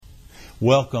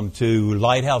Welcome to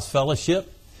Lighthouse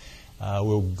Fellowship.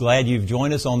 We're glad you've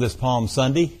joined us on this Palm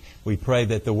Sunday. We pray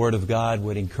that the Word of God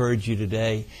would encourage you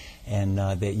today and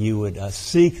that you would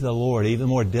seek the Lord even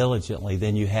more diligently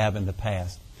than you have in the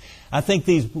past. I think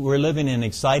we're living in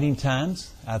exciting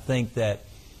times. I think that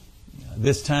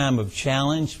this time of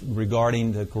challenge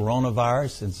regarding the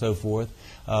coronavirus and so forth,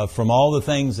 from all the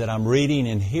things that I'm reading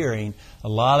and hearing, a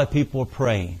lot of people are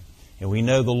praying. And we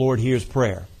know the Lord hears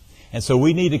prayer. And so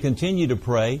we need to continue to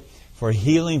pray for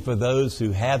healing for those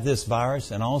who have this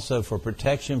virus and also for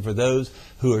protection for those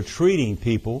who are treating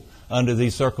people under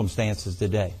these circumstances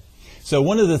today. So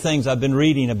one of the things I've been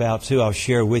reading about too, I'll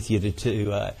share with you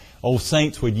too. Old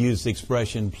saints would use the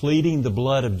expression, pleading the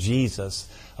blood of Jesus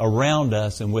around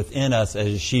us and within us as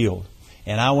a shield.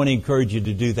 And I want to encourage you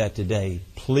to do that today.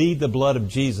 Plead the blood of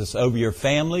Jesus over your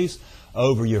families,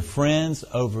 over your friends,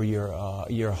 over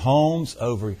your homes,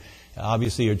 over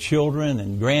obviously your children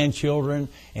and grandchildren,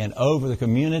 and over the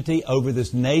community, over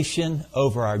this nation,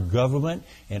 over our government,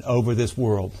 and over this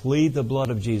world. Plead the blood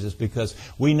of Jesus because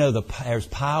we know there's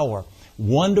power,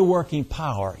 wonder-working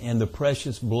power in the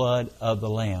precious blood of the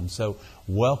Lamb. So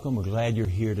welcome. We're glad you're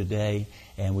here today,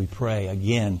 and we pray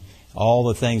again all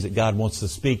the things that God wants to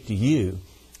speak to you,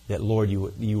 that Lord,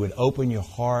 you would open your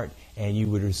heart and you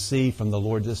would receive from the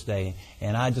Lord this day.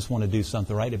 And I just want to do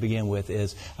something right to begin with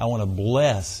is I want to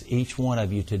bless each one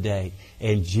of you today.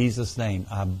 In Jesus' name,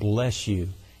 I bless you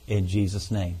in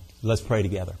Jesus' name. Let's pray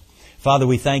together. Father,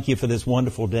 we thank you for this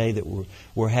wonderful day that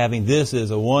we're having. This is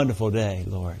a wonderful day,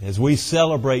 Lord. As we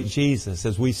celebrate Jesus,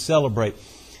 as we celebrate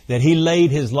that He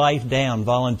laid His life down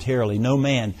voluntarily. No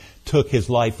man took His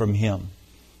life from Him.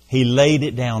 He laid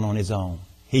it down on His own.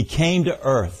 He came to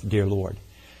earth, dear Lord,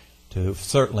 to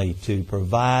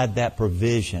provide that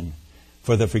provision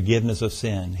for the forgiveness of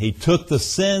sin. He took the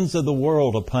sins of the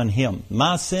world upon Him.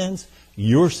 My sins,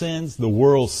 your sins, the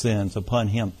world's sins upon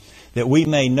Him. That we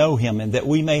may know Him and that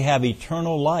we may have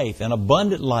eternal life and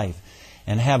abundant life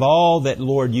and have all that,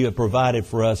 Lord, you have provided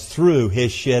for us through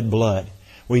His shed blood.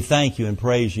 We thank you and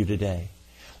praise you today.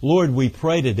 Lord, we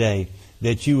pray today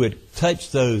that you would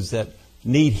touch those that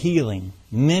need healing.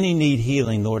 Many need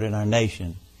healing, Lord, in our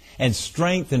nation. And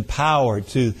strength and power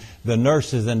to the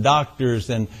nurses and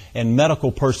doctors and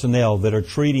medical personnel that are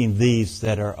treating these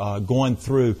that are going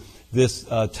through this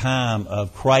time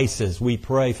of crisis. We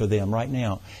pray for them right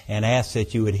now and ask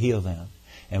that you would heal them.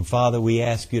 And Father, we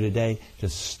ask you today to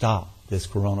stop this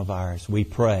coronavirus. We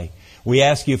pray. We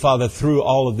ask you, Father, through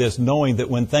all of this, knowing that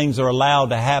when things are allowed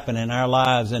to happen in our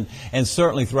lives and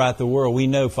certainly throughout the world, we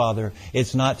know, Father,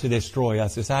 it's not to destroy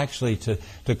us. It's actually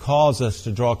to cause us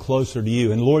to draw closer to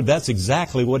you. And Lord, that's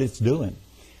exactly what it's doing.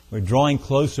 We're drawing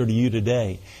closer to you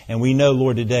today. And we know,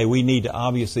 Lord, today we need to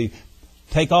obviously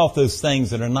take off those things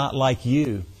that are not like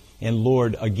you. And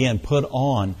Lord, again, put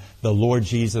on the Lord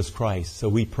Jesus Christ. So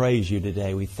we praise you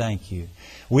today. We thank you.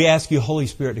 We ask you, Holy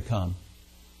Spirit, to come.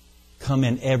 Come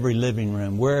in every living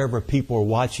room, wherever people are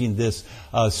watching this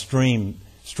streaming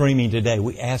today.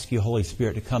 We ask you, Holy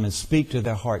Spirit, to come and speak to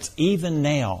their hearts, even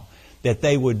now, that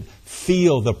they would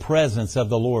feel the presence of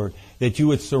the Lord, that you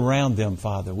would surround them,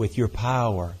 Father, with your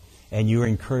power and your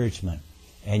encouragement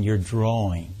and your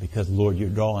drawing, because, Lord, you're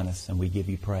drawing us and we give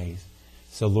you praise.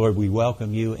 So, Lord, we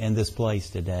welcome you in this place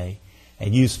today,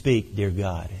 and you speak, dear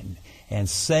God, and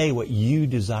say what you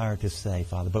desire to say,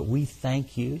 Father. But we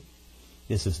thank you.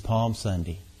 This is Palm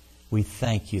Sunday. We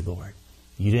thank you, Lord.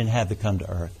 You didn't have to come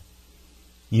to earth.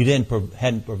 You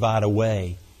hadn't provide a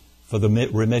way for the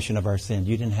remission of our sins.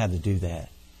 You didn't have to do that.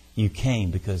 You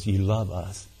came because you love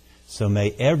us. So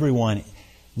may everyone,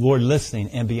 Lord,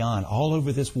 listening and beyond, all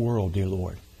over this world, dear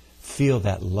Lord, feel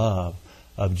that love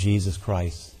of Jesus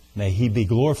Christ. May He be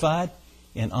glorified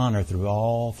and honored through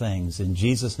all things. In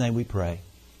Jesus' name we pray.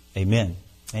 Amen.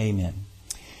 Amen.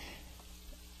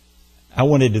 I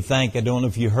wanted to thank, I don't know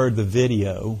if you heard the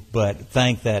video, but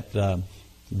thank that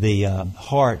the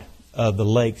Heart of the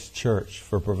Lakes Church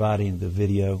for providing the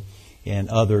video, and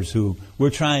others who we're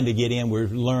trying to get in. We're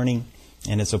learning,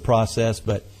 and it's a process,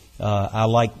 but I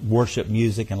like worship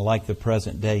music and like the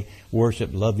present day worship,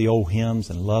 love the old hymns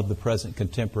and love the present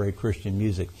contemporary Christian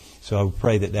music. So I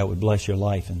pray that would bless your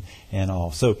life and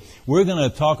all. So we're going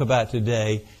to talk about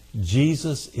today,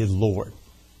 Jesus is Lord.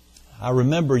 I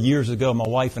remember years ago, my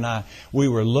wife and I, we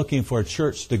were looking for a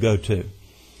church to go to.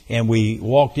 And we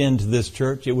walked into this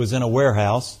church. It was in a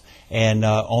warehouse. And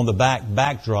on the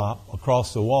backdrop,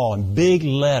 across the wall, in big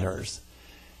letters,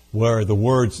 were the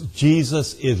words,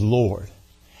 Jesus is Lord.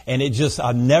 And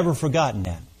I've never forgotten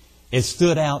that. It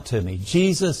stood out to me.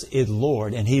 Jesus is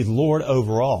Lord, and He's Lord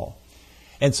over all.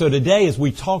 And so today, as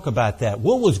we talk about that,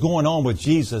 what was going on with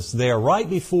Jesus there right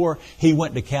before He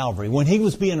went to Calvary, when He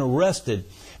was being arrested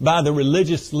by the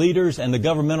religious leaders and the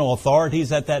governmental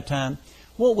authorities at that time,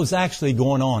 what was actually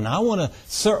going on? I want to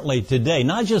certainly today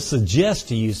not just suggest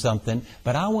to you something,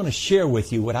 but I want to share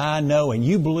with you what I know and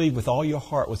you believe with all your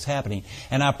heart what's happening.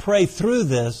 And I pray through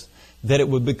this that it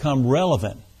would become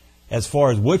relevant as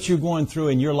far as what you're going through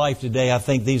in your life today. I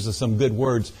think these are some good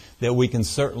words that we can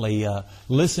certainly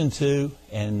listen to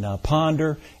and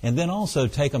ponder, and then also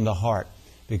take them to heart,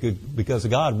 because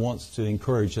God wants to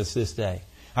encourage us this day.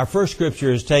 Our first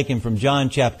scripture is taken from John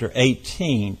chapter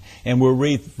 18, and we'll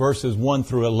read verses 1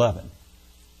 through 11.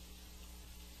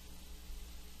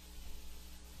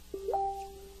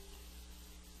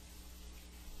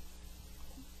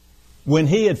 When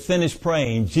He had finished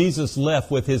praying, Jesus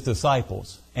left with His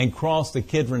disciples and crossed the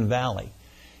Kidron Valley.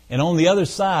 And on the other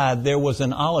side there was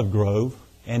an olive grove,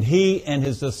 and He and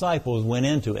His disciples went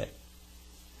into it.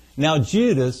 Now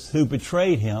Judas, who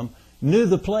betrayed Him, knew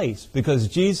the place, because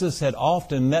Jesus had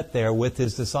often met there with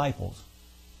His disciples.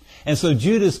 And so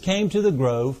Judas came to the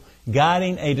grove,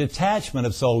 guiding a detachment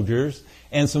of soldiers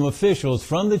and some officials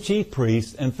from the chief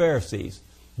priests and Pharisees.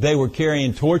 They were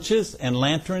carrying torches and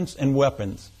lanterns and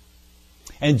weapons.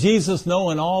 And Jesus,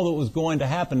 knowing all that was going to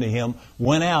happen to Him,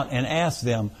 went out and asked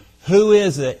them, "Who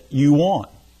is it you want?"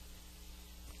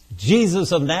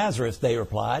 "Jesus of Nazareth," they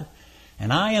replied.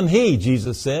 "And I am He,"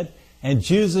 Jesus said. And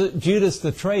Judas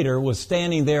the traitor was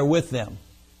standing there with them.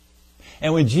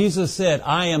 And when Jesus said,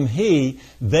 "I am He,"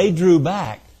 they drew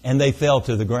back and they fell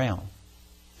to the ground.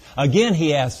 Again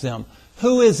He asked them,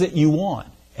 "Who is it you want?"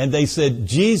 And they said,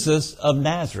 "Jesus of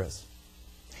Nazareth."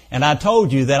 "And I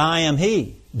told you that I am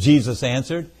He," Jesus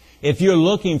answered. "If you're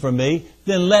looking for me,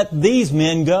 then let these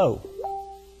men go."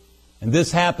 And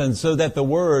this happened so that the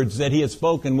words that He had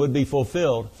spoken would be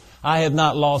fulfilled. "I have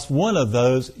not lost one of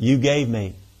those you gave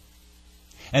me."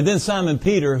 And then Simon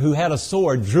Peter, who had a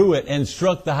sword, drew it and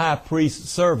struck the high priest's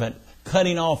servant,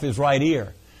 cutting off his right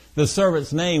ear. The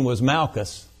servant's name was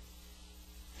Malchus.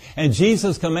 And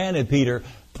Jesus commanded Peter,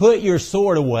 "Put your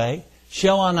sword away.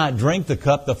 Shall I not drink the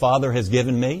cup the Father has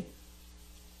given me?"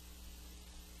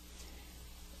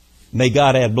 May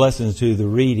God add blessings to the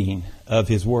reading of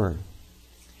His Word.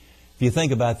 If you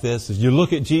think about this, as you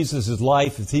look at Jesus'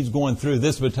 life, as He's going through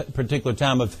this particular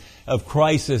time of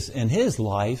crisis in His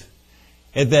life,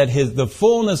 that the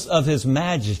fullness of His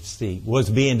majesty was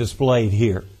being displayed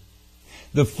here.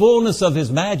 The fullness of His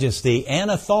majesty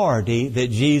and authority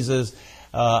that Jesus,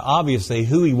 obviously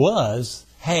who He was,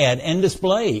 had and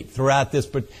displayed throughout this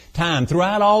time,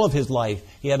 throughout all of His life.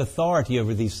 He had authority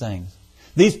over these things.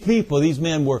 These people, these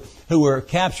men who were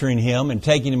capturing Him and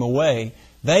taking Him away,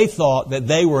 they thought that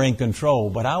they were in control.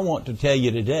 But I want to tell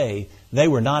you today, they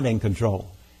were not in control.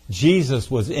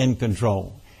 Jesus was in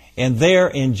control. And there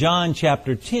in John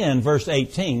chapter 10, verse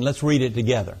 18, let's read it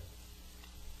together.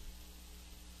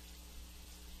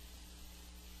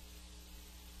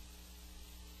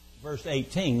 Verse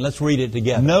 18, let's read it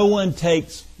together. "No one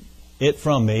takes it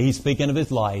from me," He's speaking of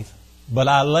His life, "but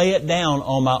I lay it down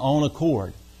on my own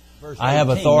accord. I have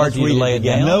authority to lay it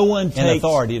down. No one takes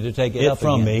authority to take it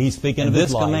from me." He's speaking of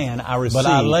this command I received,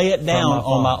 but I lay it down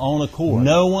on my own accord.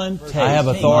 No one takes. I have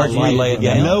authority to lay it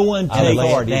down. No one takes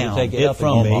authority to take it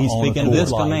from me. He's speaking of this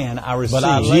command I received.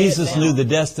 But Jesus knew the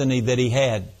destiny that He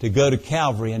had to go to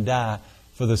Calvary and die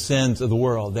for the sins of the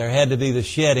world. There had to be the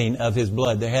shedding of His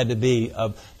blood. There had to be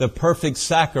the perfect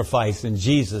sacrifice in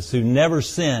Jesus, who never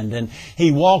sinned. And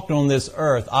He walked on this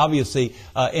earth, obviously,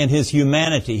 in His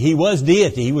humanity. He was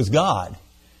deity. He was God.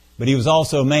 But He was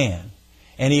also man.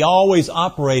 And He always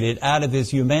operated out of His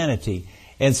humanity.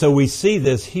 And so we see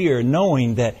this here,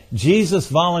 knowing that Jesus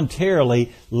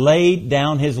voluntarily laid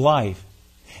down His life.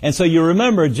 And so you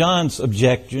remember John's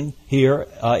objection here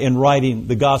in writing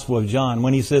the Gospel of John,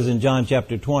 when he says in John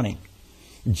chapter 20,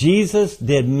 "Jesus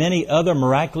did many other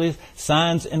miraculous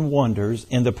signs and wonders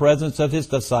in the presence of His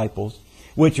disciples,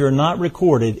 which are not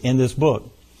recorded in this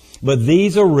book. But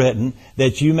these are written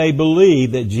that you may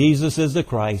believe that Jesus is the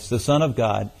Christ, the Son of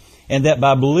God, and that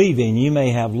by believing you may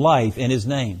have life in His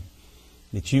name."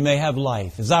 That you may have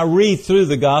life. As I read through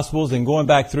the Gospels and going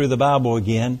back through the Bible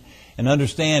again, and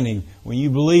understanding, when you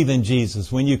believe in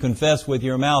Jesus, when you confess with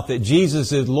your mouth that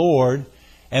Jesus is Lord,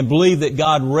 and believe that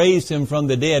God raised Him from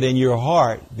the dead in your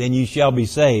heart, then you shall be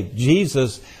saved.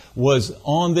 Jesus was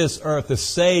on this earth to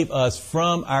save us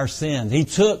from our sins. He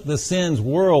took the sins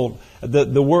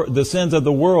the sins of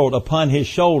the world upon His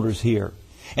shoulders here.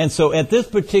 And so at this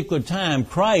particular time,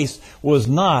 Christ was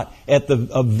not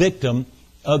a victim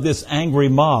of this angry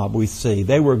mob we see.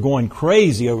 They were going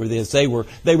crazy over this. They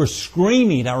were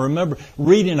screaming. I remember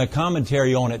reading a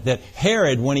commentary on it that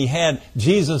Herod, when he had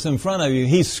Jesus in front of him,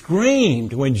 he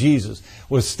screamed when Jesus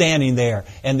was standing there.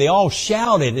 And they all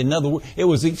shouted. In other words, it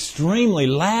was extremely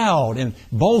loud and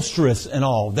boisterous and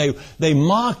all. They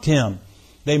mocked him.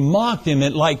 They mocked him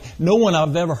like no one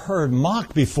I've ever heard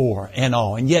mocked before and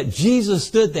all. And yet Jesus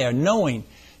stood there knowing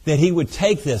that He would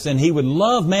take this and He would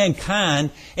love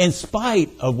mankind in spite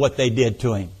of what they did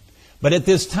to Him. But at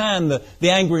this time,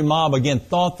 the angry mob again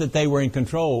thought that they were in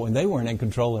control, and they weren't in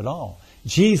control at all.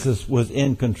 Jesus was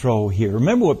in control here.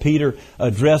 Remember what Peter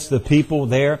addressed the people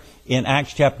there in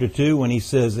Acts chapter 2 when he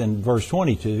says in verse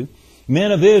 22,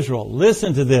 "Men of Israel,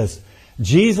 listen to this.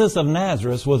 Jesus of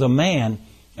Nazareth was a man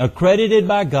accredited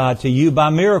by God to you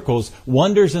by miracles,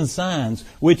 wonders, and signs,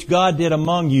 which God did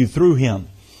among you through Him.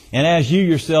 And as you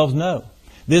yourselves know,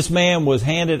 this man was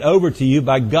handed over to you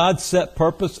by God's set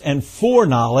purpose and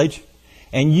foreknowledge,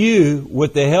 and you,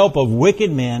 with the help of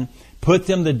wicked men, put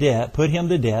him to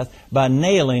death by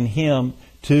nailing Him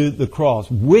to the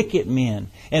cross." Wicked men.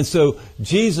 And so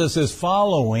Jesus is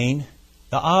following,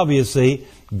 obviously,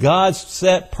 God's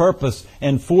set purpose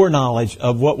and foreknowledge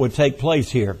of what would take place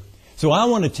here. So I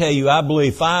want to tell you, I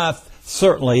believe 5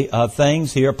 certainly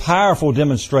things here, powerful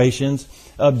demonstrations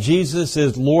of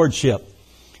Jesus' lordship.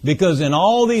 Because in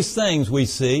all these things we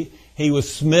see, He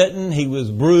was smitten, He was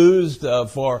bruised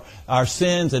for our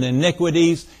sins and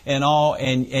iniquities and all,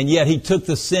 and yet He took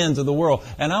the sins of the world.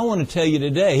 And I want to tell you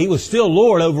today, He was still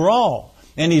Lord over all.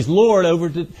 And He's Lord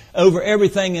over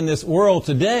everything in this world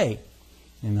today.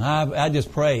 And I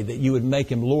just pray that you would make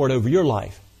Him Lord over your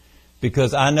life.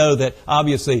 Because I know that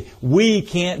obviously we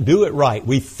can't do it right.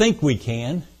 We think we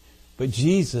can. But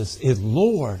Jesus is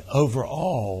Lord over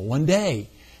all. One day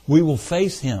we will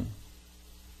face Him.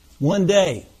 One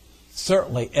day,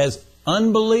 certainly as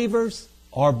unbelievers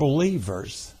or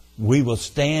believers, we will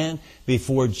stand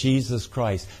before Jesus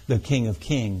Christ, the King of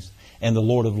Kings and the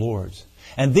Lord of Lords.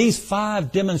 And these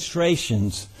 5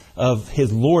 demonstrations of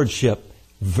His lordship,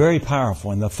 very powerful.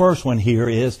 And the first one here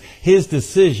is His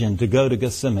decision to go to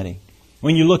Gethsemane.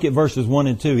 When you look at verses 1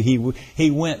 and 2, He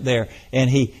went there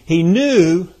and He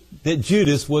knew that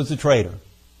Judas was the traitor.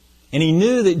 And He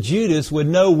knew that Judas would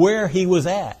know where he was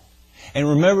at. And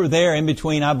remember there in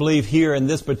between, I believe here in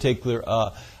this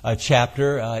particular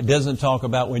chapter, it doesn't talk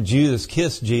about when Judas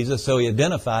kissed Jesus, so He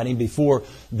identified Him before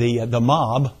the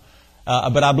mob.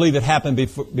 But I believe it happened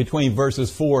between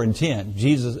verses 4 and 10.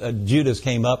 Judas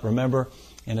came up, remember,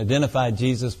 and identified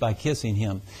Jesus by kissing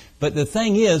Him. But the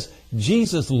thing is,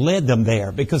 Jesus led them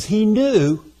there because He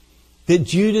knew that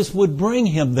Judas would bring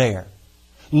Him there.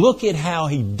 Look at how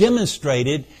He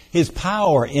demonstrated His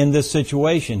power in this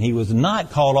situation. He was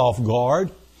not caught off guard.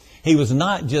 He was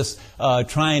not just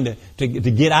trying to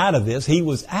get out of this. He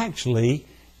was actually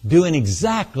doing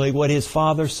exactly what His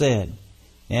Father said.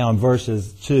 Now in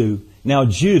verses 2, "Now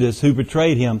Judas, who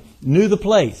betrayed Him, knew the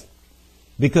place,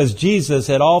 because Jesus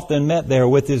had often met there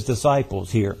with His disciples."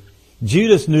 Here,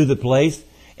 Judas knew the place.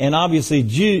 And obviously,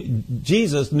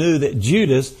 Jesus knew that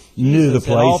Judas knew the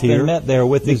place here, met there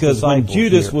with His disciples. Because when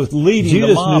Judas was leading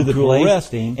the mob to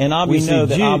arrest Him, and obviously, we know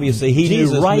that obviously He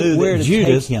knew right where to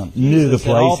take Him. Knew the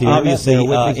place here. Obviously,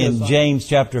 in James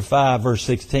chapter 5, verse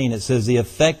 16, it says, "The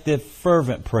effective,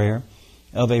 fervent prayer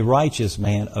of a righteous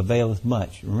man availeth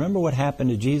much." Remember what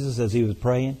happened to Jesus as He was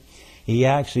praying? He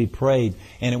actually prayed,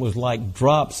 and it was like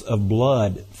drops of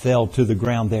blood fell to the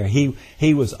ground there. He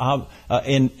was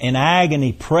in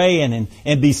agony praying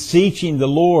and beseeching the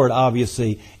Lord,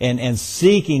 obviously, and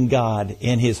seeking God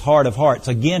in His heart of hearts.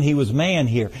 Again, He was man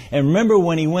here. And remember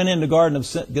when He went into the Garden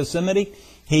of Gethsemane?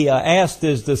 He asked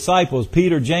His disciples,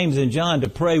 Peter, James, and John, to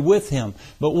pray with Him.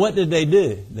 But what did they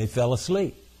do? They fell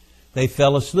asleep. They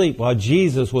fell asleep while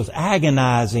Jesus was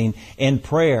agonizing in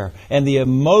prayer. And the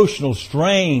emotional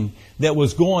strain that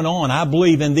was going on, I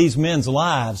believe, in these men's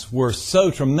lives were so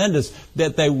tremendous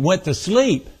that they went to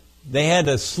sleep. They had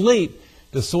to sleep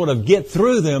to sort of get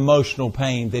through the emotional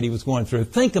pain that He was going through.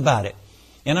 Think about it.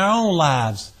 In our own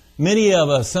lives, many of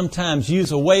us sometimes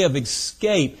use a way of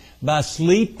escape by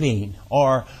sleeping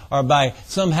or by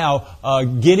somehow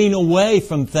getting away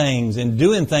from things and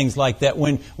doing things like that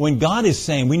when God is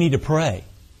saying we need to pray.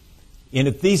 And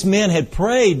if these men had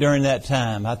prayed during that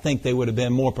time, I think they would have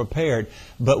been more prepared.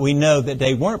 But we know that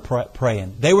they weren't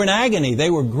praying. They were in agony. They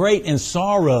were great in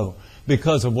sorrow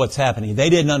because of what's happening. They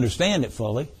didn't understand it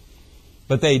fully.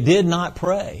 But they did not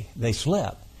pray. They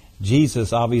slept.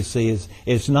 Jesus obviously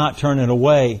is not turning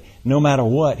away no matter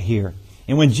what here.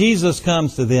 And when Jesus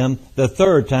comes to them the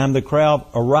third time, the crowd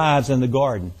arrives in the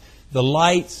garden. the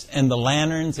lights and the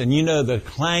lanterns, and you know the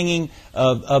clanging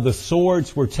of the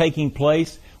swords were taking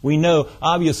place. We know,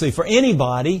 obviously, for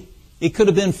anybody, it could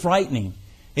have been frightening.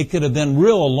 It could have been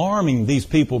real alarming, these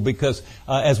people, because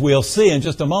as we'll see in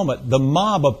just a moment, the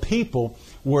mob of people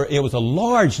it was a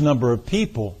large number of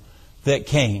people that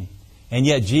came. And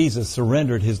yet Jesus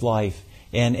surrendered His life.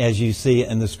 And as you see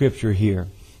in the Scripture here,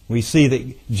 we see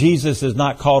that Jesus is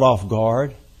not caught off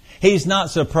guard. He's not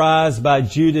surprised by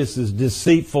Judas's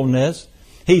deceitfulness.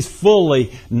 He's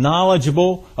fully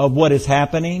knowledgeable of what is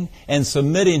happening and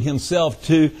submitting Himself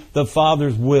to the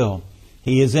Father's will.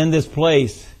 He is in this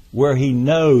place where He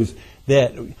knows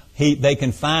that they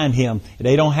can find Him.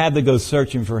 They don't have to go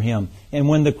searching for Him. And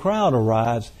when the crowd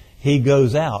arrives, He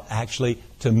goes out actually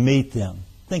to meet them.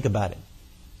 Think about it.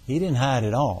 He didn't hide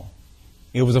at all.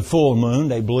 It was a full moon,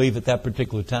 they believe, at that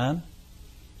particular time.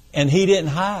 And He didn't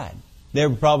hide. There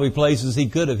were probably places He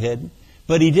could have hidden,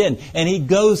 but He didn't. And He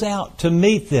goes out to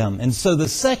meet them. And so the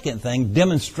second thing,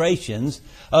 demonstrations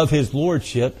of His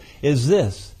lordship, is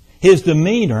this. His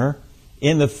demeanor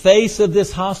in the face of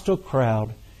this hostile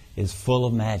crowd is full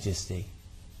of majesty.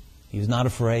 He was not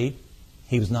afraid.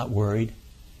 He was not worried.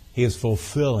 He is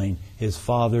fulfilling His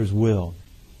Father's will.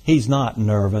 He's not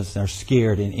nervous or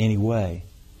scared in any way.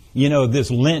 You know, this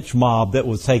lynch mob that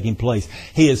was taking place,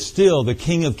 He is still the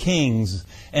King of Kings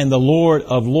and the Lord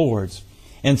of Lords.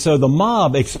 And so the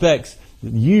mob expects the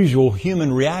usual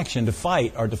human reaction to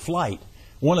fight or to flight.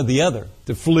 One or the other.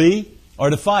 To flee or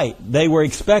to fight. They were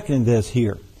expecting this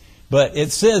here. But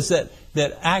it says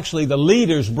that actually the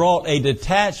leaders brought a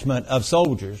detachment of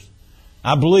soldiers.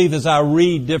 I believe as I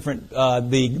read different,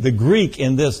 the Greek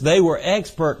in this, they were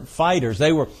expert fighters.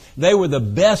 They were the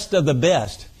best of the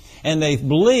best. And they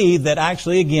believe that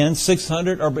actually, again,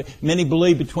 600, or many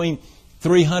believe between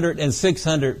 300 and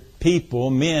 600 people,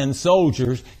 men,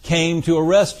 soldiers, came to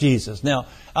arrest Jesus. Now,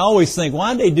 I always think,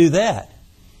 why did they do that?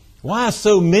 Why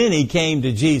so many came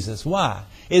to Jesus? Why?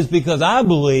 It's because I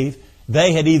believe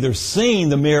they had either seen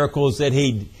the miracles that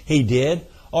He did,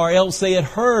 or else they had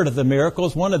heard of the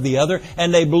miracles, one or the other,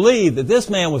 and they believed that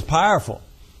this man was powerful.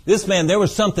 This man, there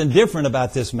was something different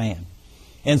about this man.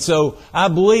 And so I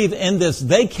believe in this,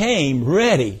 they came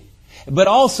ready. But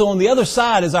also on the other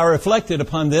side, as I reflected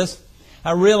upon this,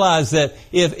 I realized that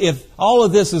if all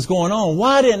of this is going on,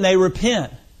 why didn't they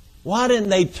repent? Why didn't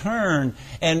they turn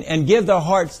and give their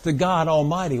hearts to God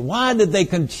Almighty? Why did they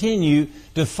continue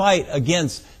to fight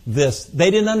against this? They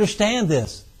didn't understand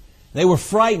this. They were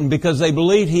frightened because they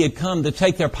believed He had come to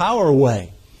take their power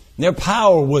away. And their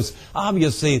power was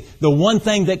obviously the one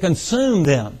thing that consumed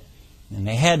them. And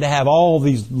they had to have all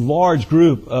these large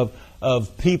group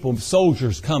of people,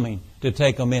 soldiers coming to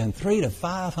take them in. 300 to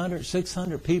 500,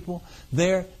 600 people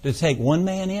there to take one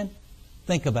man in.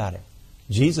 Think about it.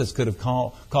 Jesus could have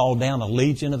called down a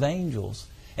legion of angels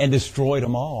and destroyed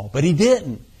them all. But He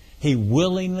didn't. He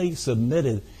willingly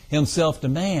submitted Himself to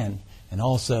man and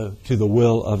also to the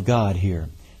will of God here.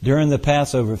 During the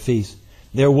Passover feast,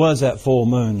 there was that full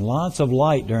moon. Lots of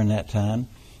light during that time.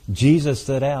 Jesus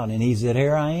stood out and He said,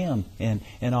 "Here I am," and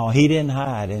all. He didn't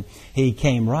hide, and He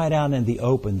came right out in the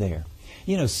open there.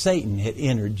 You know, Satan had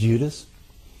entered Judas,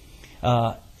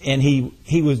 and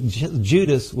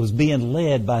Judas was being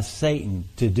led by Satan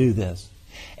to do this.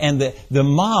 And the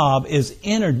mob is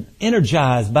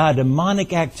energized by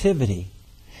demonic activity.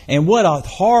 And what a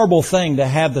horrible thing to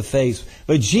have to face.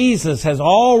 But Jesus has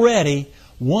already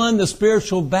won the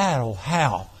spiritual battle.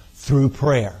 How? Through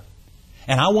prayer.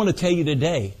 And I want to tell you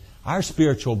today, our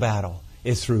spiritual battle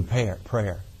is through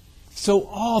prayer. So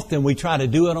often we try to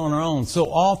do it on our own. So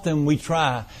often we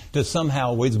try to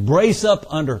somehow brace up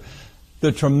under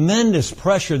the tremendous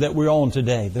pressure that we're on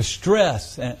today, the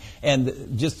stress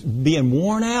and just being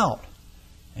worn out.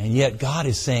 And yet God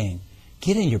is saying,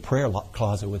 get in your prayer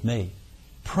closet with me.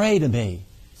 Pray to me.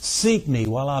 Seek me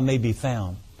while I may be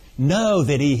found. Know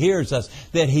that He hears us,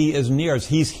 that He is near us.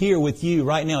 He's here with you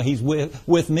right now. He's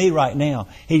with me right now.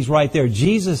 He's right there.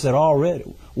 Jesus had already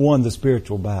won the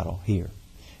spiritual battle here.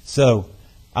 So,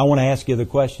 I want to ask you, the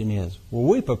question is, were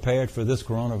we prepared for this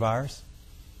coronavirus?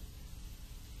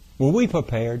 Were we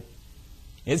prepared?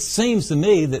 It seems to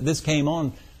me that this came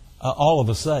on all of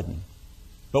a sudden.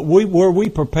 But were we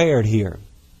prepared here?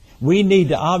 We need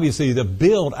to obviously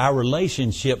build our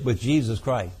relationship with Jesus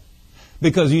Christ.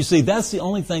 Because you see, that's the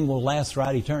only thing will last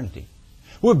throughout eternity.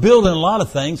 We're building a lot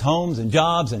of things, homes and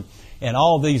jobs and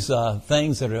all these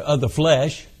things that are of the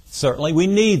flesh. Certainly, we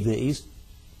need these.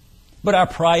 But our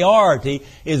priority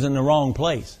is in the wrong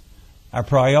place. Our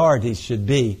priorities should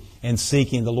be in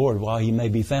seeking the Lord while He may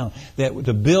be found. That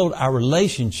to build our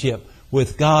relationship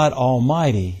with God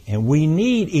Almighty. And we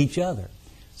need each other.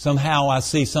 Somehow I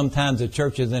see sometimes at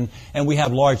churches, and we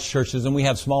have large churches and we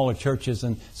have smaller churches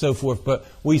and so forth, but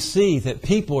we see that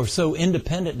people are so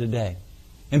independent today.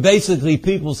 And basically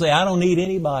people say, I don't need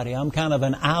anybody. I'm kind of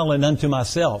an island unto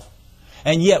myself.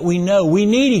 And yet we know we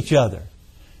need each other.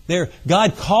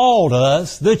 God called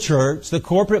us, the church, the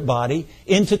corporate body,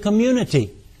 into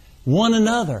community. One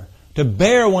another. To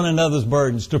bear one another's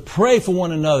burdens. To pray for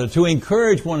one another. To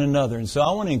encourage one another. And so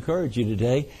I want to encourage you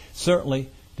today, certainly,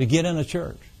 to get in a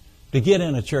church. To get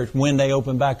in a church when they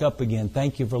open back up again.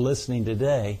 Thank you for listening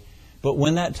today. But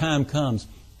when that time comes,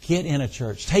 get in a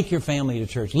church. Take your family to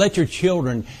church. Let your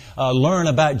children learn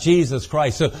about Jesus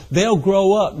Christ. So they'll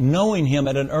grow up knowing Him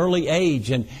at an early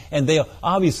age. And they'll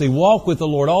obviously walk with the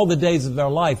Lord all the days of their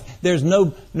life. There's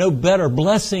no better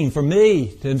blessing for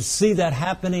me to see that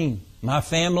happening. My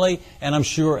family, and I'm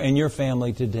sure in your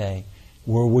family today.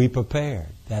 Were we prepared?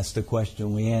 That's the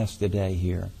question we ask today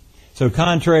here. So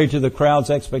contrary to the crowd's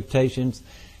expectations,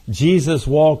 Jesus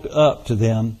walked up to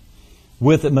them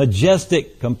with a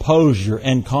majestic composure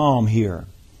and calm here.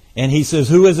 And He says,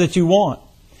 who is it you want?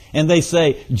 And they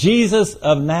say, Jesus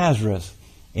of Nazareth.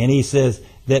 And He says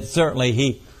that certainly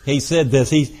He said this.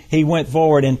 He went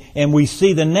forward, and we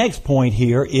see the next point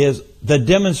here is the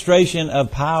demonstration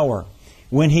of power.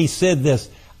 When He said this,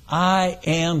 I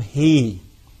am He.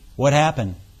 What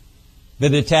happened? The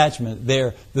detachment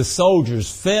there, the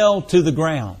soldiers fell to the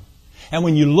ground. And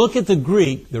when you look at the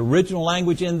Greek, the original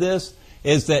language in this,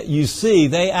 is that you see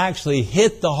they actually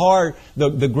hit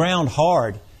the ground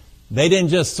hard. They didn't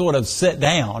just sort of sit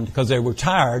down because they were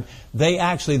tired.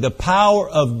 The power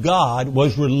of God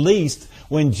was released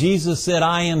when Jesus said,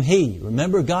 I am He.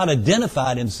 Remember, God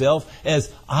identified Himself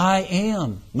as I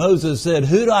am. Moses said,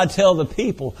 who do I tell the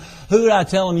people? Who do I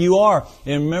tell them you are?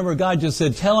 And remember, God just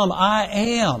said, tell them I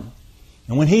am.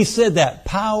 And when He said that,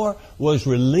 power was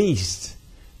released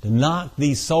to knock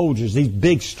these soldiers, these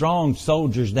big, strong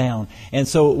soldiers down. And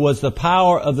so it was the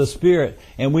power of the Spirit.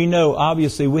 And we know,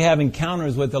 obviously, we have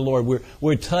encounters with the Lord.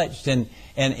 We're touched in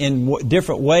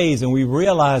different ways. And we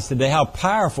realize today how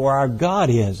powerful our God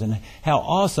is and how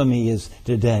awesome He is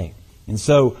today. And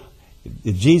so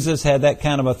if Jesus had that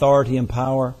kind of authority and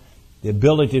power, the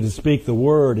ability to speak the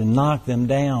Word and knock them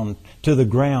down to the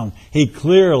ground, He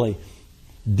clearly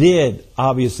did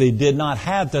not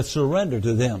have to surrender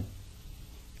to them.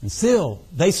 And still,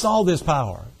 they saw this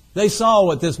power. They saw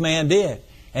what this man did.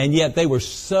 And yet they were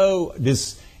so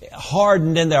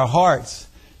hardened in their hearts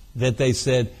that they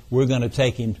said, we're going to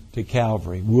take Him to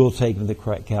Calvary. We'll take Him to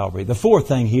Calvary. The fourth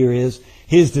thing here is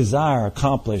His desire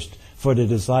accomplished for the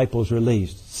disciples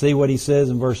released. See what He says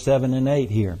in verse 7 and 8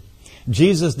 here.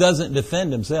 Jesus doesn't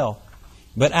defend Himself,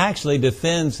 but actually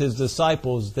defends His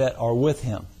disciples that are with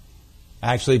Him.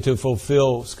 Actually, to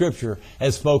fulfill Scripture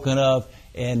as spoken of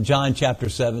in John chapter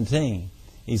 17.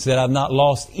 He said, I've not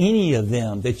lost any of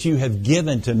them that you have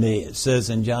given to me, it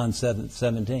says in John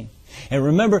 17. And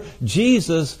remember,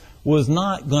 Jesus was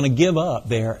not going to give up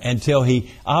there until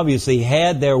He obviously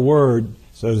had their word,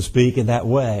 so to speak, in that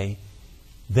way,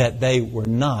 that they were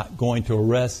not going to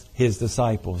arrest His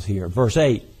disciples here. Verse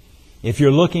 8, if you're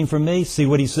looking for me, see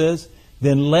what He says,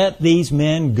 then let these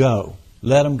men go.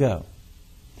 Let them go.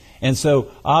 And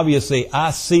so, obviously,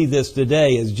 I see this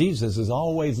today as Jesus is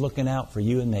always looking out for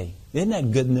you and me. Isn't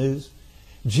that good news?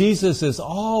 Jesus is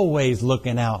always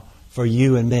looking out for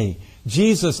you and me.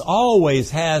 Jesus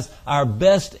always has our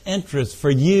best interest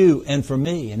for you and for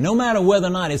me. And no matter whether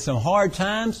or not it's some hard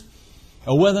times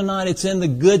or whether or not it's in the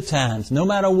good times, no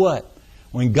matter what,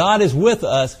 when God is with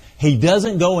us, He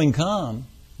doesn't go and come.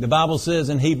 The Bible says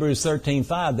in Hebrews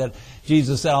 13:5 that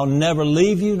Jesus said, I'll never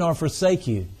leave you nor forsake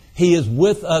you. He is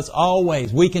with us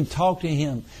always. We can talk to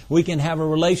Him. We can have a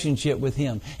relationship with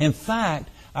Him. In fact,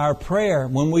 our prayer,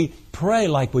 when we pray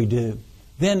like we do,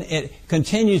 then it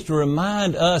continues to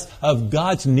remind us of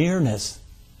God's nearness,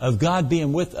 of God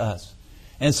being with us.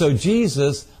 And so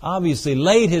Jesus obviously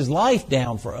laid His life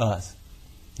down for us.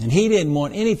 And He didn't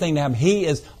want anything to happen. He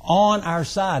is on our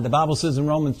side. The Bible says in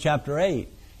Romans chapter 8,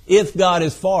 if God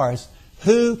is for us,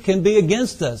 who can be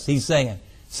against us? He's saying,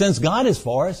 since God is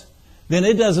for us, then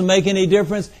it doesn't make any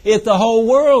difference if the whole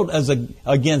world is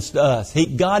against us.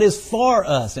 God is for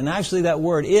us. And actually that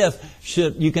word if,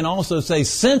 you can also say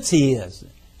since He is.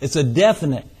 It's a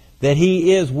definite that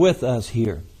He is with us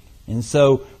here. And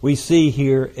so we see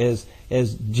here as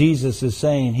Jesus is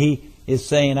saying, He is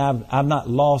saying, I've not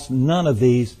lost none of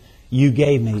these you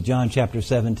gave me. John chapter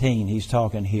 17, He's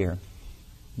talking here.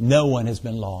 No one has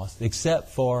been lost except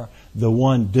for the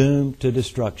one doomed to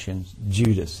destruction,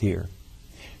 Judas here.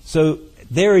 So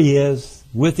there he is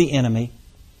with the enemy.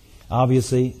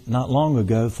 Obviously, not long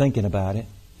ago, thinking about it,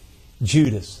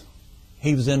 Judas.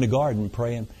 He was in the garden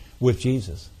praying with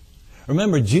Jesus.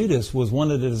 Remember, Judas was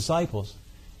one of the disciples.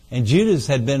 And Judas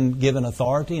had been given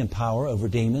authority and power over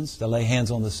demons to lay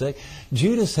hands on the sick.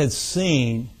 Judas had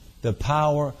seen the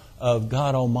power of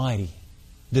God Almighty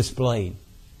displayed.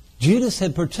 Judas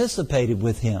had participated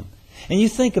with Him. And you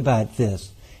think about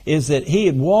this, is that he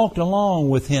had walked along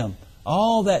with Him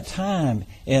all that time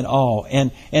and all.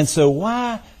 And so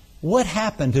what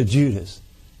happened to Judas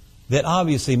that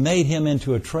obviously made him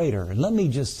into a traitor? And let me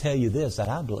just tell you this, that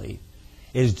I believe,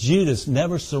 is Judas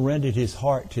never surrendered his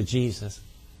heart to Jesus.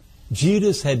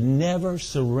 Judas had never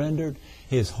surrendered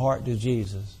his heart to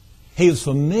Jesus. He was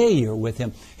familiar with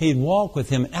Him. He had walked with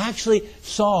Him and actually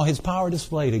saw His power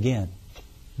displayed again.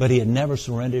 But he had never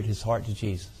surrendered his heart to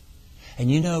Jesus.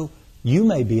 And you know, you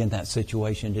may be in that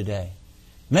situation today.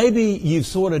 Maybe you've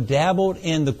sort of dabbled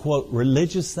in the, quote,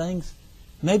 religious things.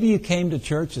 Maybe you came to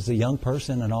church as a young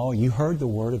person and all. You heard the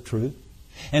word of truth.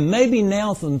 And maybe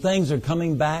now some things are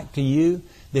coming back to you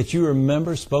that you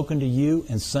remember spoken to you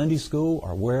in Sunday school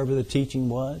or wherever the teaching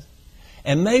was.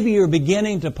 And maybe you're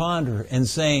beginning to ponder and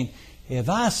saying, if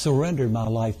I surrendered my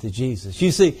life to Jesus.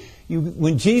 You see,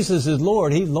 when Jesus is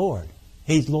Lord, He's Lord.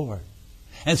 He's Lord.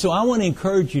 And so I want to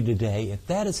encourage you today, if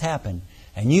that has happened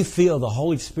and you feel the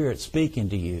Holy Spirit speaking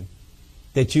to you,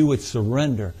 that you would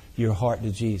surrender your heart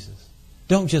to Jesus.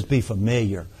 Don't just be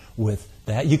familiar with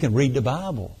that. You can read the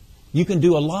Bible. You can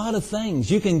do a lot of things.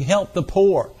 You can help the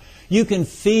poor. You can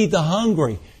feed the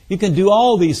hungry. You can do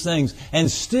all these things and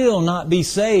still not be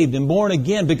saved and born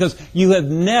again because you have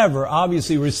never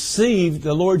obviously received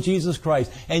the Lord Jesus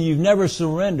Christ and you've never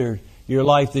surrendered your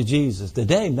life to Jesus.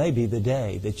 Today may be the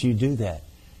day that you do that,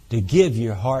 to give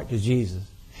your heart to Jesus.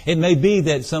 It may be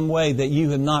that some way that you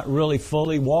have not really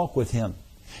fully walked with Him.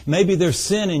 Maybe there's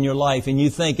sin in your life and you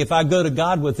think, if I go to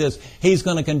God with this, He's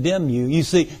going to condemn you. You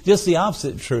see, just the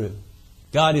opposite is true.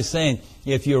 God is saying,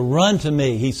 if you run to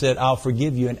me, He said, I'll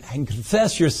forgive you and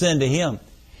confess your sin to Him.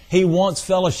 He wants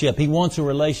fellowship. He wants a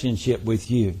relationship with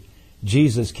you.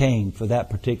 Jesus came for that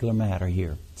particular matter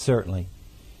here, certainly.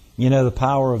 You know, the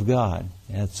power of God.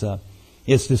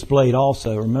 It's displayed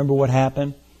also. Remember what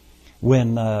happened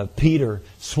when Peter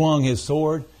swung his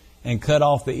sword and cut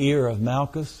off the ear of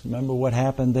Malchus? Remember what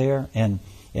happened there? And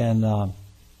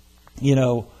you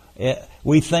know,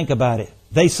 we think about it.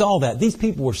 They saw that. These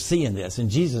people were seeing this. And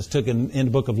Jesus took it in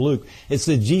the book of Luke. It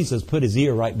said Jesus put His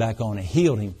ear right back on and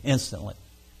healed him instantly.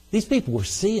 These people were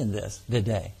seeing this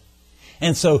today.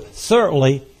 And so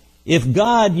certainly, if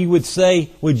God, you would say,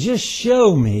 would just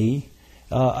show me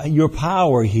your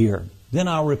power here, then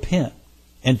I'll repent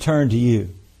and turn to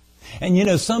you. And you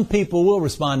know, some people will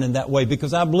respond in that way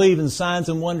because I believe in signs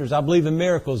and wonders. I believe in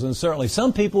miracles, and certainly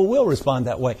some people will respond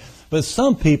that way. But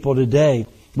some people today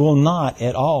will not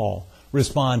at all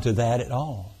respond to that at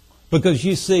all. Because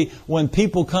you see, when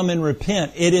people come and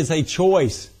repent, it is a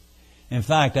choice. In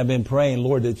fact, I've been praying,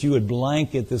 Lord, that you would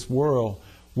blanket this world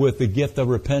with the gift of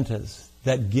repentance.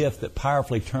 That gift that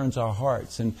powerfully turns our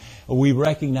hearts. And we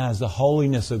recognize the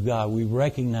holiness of God. We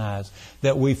recognize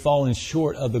that we've fallen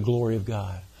short of the glory of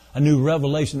God. A new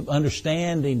revelation of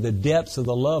understanding the depths of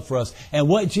the love for us and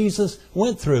what Jesus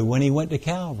went through when He went to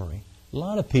Calvary. A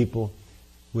lot of people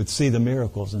would see the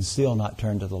miracles and still not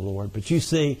turn to the Lord. But you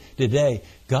see, today,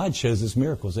 God shows us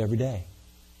miracles every day.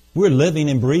 We're living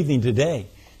and breathing today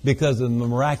because of the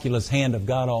miraculous hand of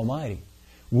God Almighty.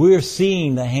 We're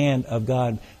seeing the hand of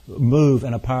God move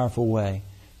in a powerful way.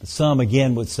 But some,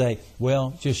 again, would say,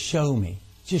 well, just show me.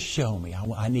 Just show me.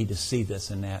 I need to see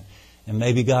this and that. And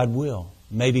maybe God will.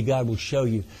 Maybe God will show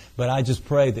you. But I just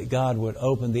pray that God would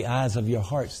open the eyes of your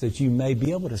hearts that you may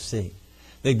be able to see.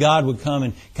 That God would come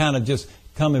and kind of just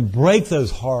come and break those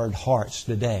hard hearts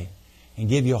today and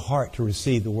give you a heart to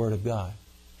receive the Word of God.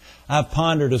 I've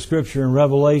pondered a scripture in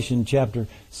Revelation chapter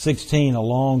 16 a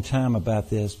long time about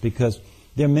this because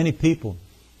there are many people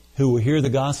who will hear the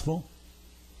gospel,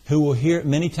 who will hear it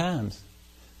many times.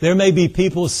 There may be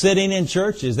people sitting in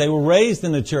churches. They were raised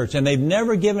in the church and they've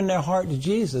never given their heart to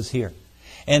Jesus here.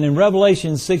 And in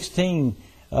Revelation 16,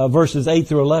 verses 8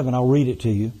 through 11, I'll read it to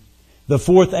you. The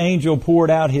fourth angel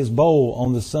poured out his bowl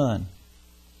on the sun.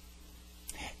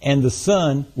 And the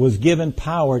sun was given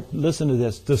power, listen to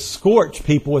this, to scorch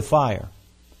people with fire.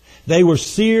 They were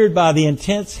seared by the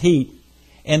intense heat,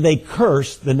 and they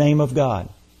cursed the name of God,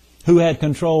 who had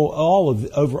control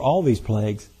over all these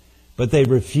plagues, but they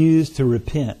refused to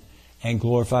repent and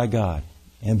glorify God.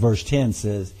 And verse 10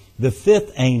 says, the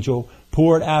fifth angel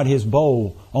poured out his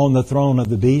bowl on the throne of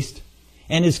the beast,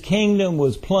 and his kingdom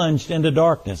was plunged into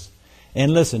darkness.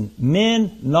 And listen,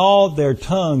 men gnawed their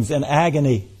tongues in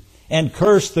agony and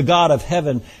cursed the God of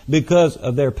heaven because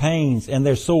of their pains and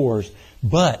their sores.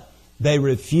 But They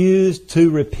refused to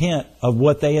repent of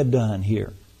what they had done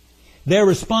here. Their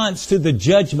response to the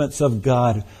judgments of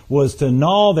God was to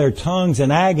gnaw their tongues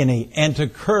in agony and to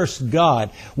curse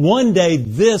God. One day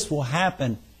this will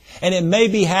happen. And it may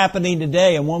be happening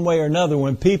today in one way or another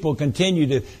when people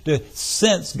continue to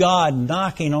sense God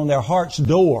knocking on their heart's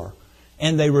door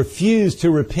and they refuse to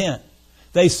repent.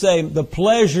 They say, the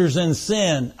pleasures in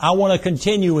sin I want to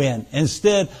continue in,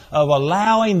 instead of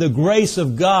allowing the grace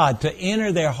of God to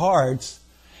enter their hearts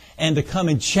and to come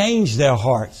and change their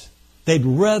hearts. They'd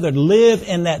rather live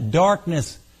in that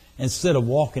darkness instead of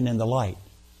walking in the light.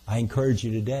 I encourage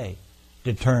you today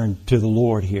to turn to the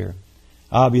Lord here.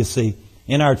 Obviously,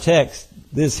 in our text,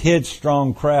 this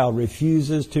headstrong crowd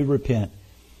refuses to repent.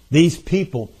 These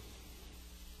people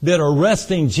that are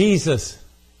arresting Jesus,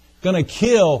 going to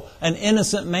kill an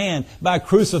innocent man by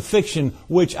crucifixion,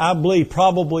 which I believe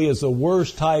probably is the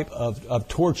worst type of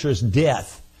torturous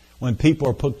death when people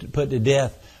are put to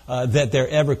death that there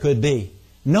ever could be.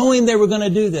 Knowing they were going to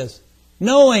do this,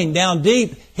 knowing down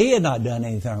deep he had not done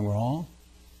anything wrong,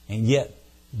 and yet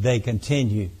they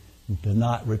continue to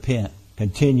not repent,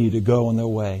 continue to go on their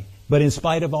way. But in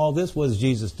spite of all this, what does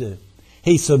Jesus do?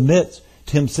 He submits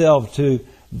himself to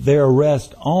their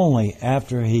arrest only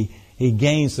after he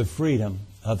gains the freedom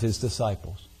of his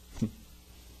disciples.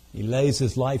 He lays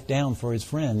his life down for his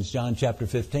friends, John chapter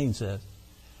 15 says.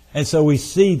 And so we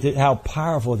see how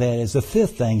powerful that is. The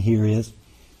fifth thing here is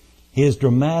his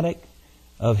dramatic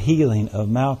of healing of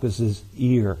Malchus's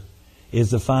ear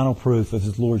is the final proof of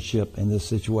his lordship in this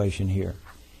situation here.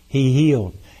 He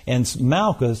healed. And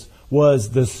Malchus was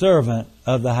the servant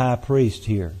of the high priest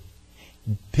here.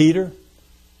 Peter,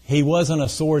 he wasn't a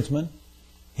swordsman.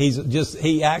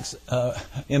 He acts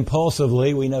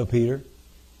impulsively. We know Peter.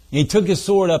 He took his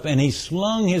sword up and he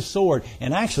slung his sword.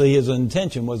 And actually his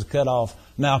intention was to cut off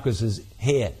Malchus's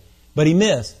head. But he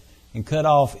missed and cut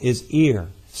off his ear.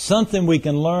 Something we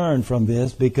can learn from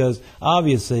this, because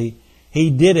obviously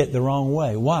he did it the wrong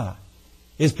way. Why?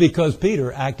 It's because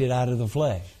Peter acted out of the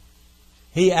flesh.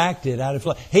 He acted out of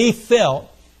the flesh. He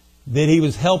felt that he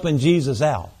was helping Jesus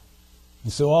out.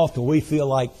 And so often we feel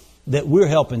like that we're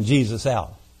helping Jesus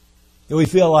out. We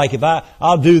feel like if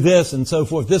I'll do this and so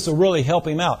forth, this will really help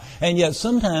him out. And yet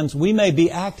sometimes we may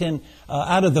be acting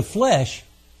out of the flesh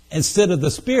instead of the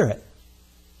Spirit.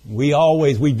 We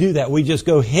do that. We just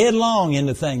go headlong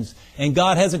into things. And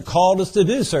God hasn't called us to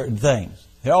do certain things.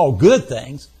 They're all good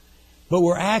things. But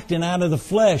we're acting out of the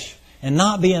flesh and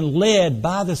not being led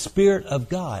by the Spirit of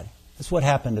God. That's what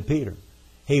happened to Peter.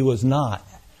 He was not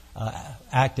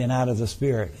acting out of the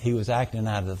Spirit. He was acting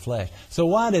out of the flesh. So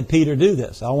why did Peter do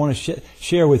this? I want to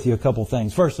share with you a couple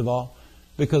things. First of all,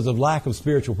 because of lack of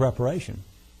spiritual preparation.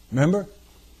 Remember?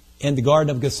 In the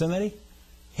Garden of Gethsemane,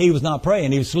 he was not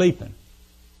praying. He was sleeping.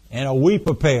 And are we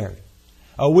prepared?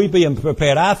 Are we being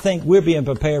prepared? I think we're being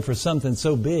prepared for something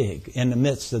so big in the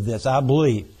midst of this. I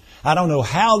believe. I don't know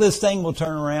how this thing will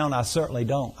turn around. I certainly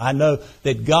don't. I know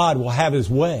that God will have His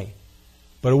way.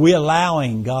 But are we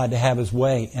allowing God to have His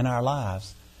way in our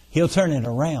lives? He'll turn it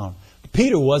around.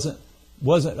 Peter wasn't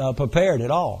prepared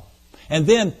at all. And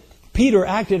then Peter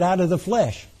acted out of the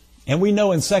flesh. And we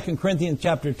know in 2 Corinthians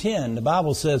chapter 10, the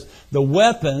Bible says, the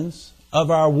weapons of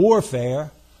our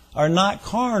warfare are not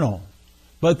carnal,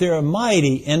 but they're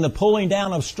mighty in the pulling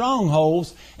down of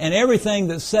strongholds and everything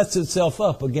that sets itself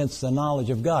up against the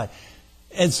knowledge of God.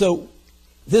 And so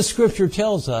this scripture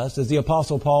tells us, as the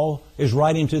Apostle Paul is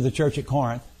writing to the church at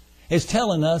Corinth, is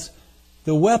telling us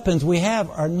the weapons we have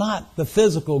are not the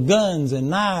physical guns and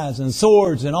knives and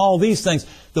swords and all these things.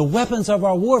 The weapons of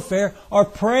our warfare are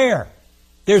prayer.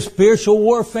 There's spiritual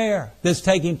warfare that's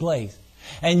taking place.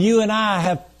 And you and I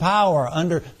have power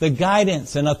under the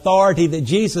guidance and authority that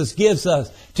Jesus gives us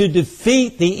to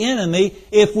defeat the enemy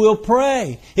if we'll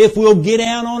pray. If we'll get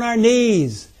down on our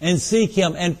knees and seek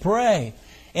Him and pray.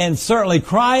 And certainly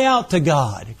cry out to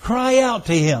God. Cry out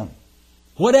to Him.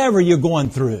 Whatever you're going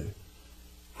through,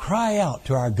 cry out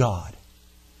to our God.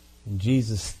 And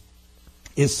Jesus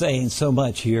is saying so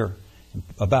much here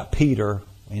about Peter.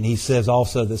 And He says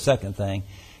also the second thing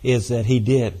is that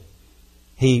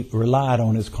He relied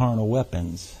on his carnal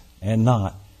weapons and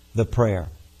not the prayer.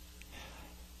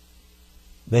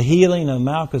 The healing of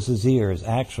Malchus's ear is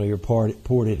actually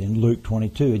reported in Luke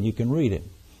 22, and you can read it,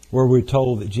 where we're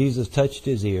told that Jesus touched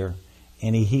his ear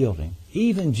and He healed him.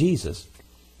 Even Jesus,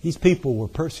 these people were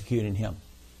persecuting Him.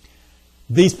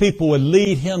 These people would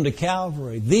lead Him to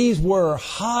Calvary. These were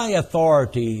high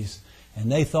authorities,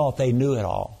 and they thought they knew it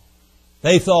all.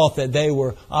 They thought that they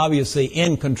were obviously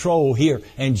in control here.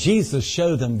 And Jesus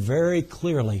showed them very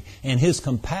clearly in His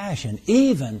compassion,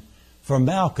 even for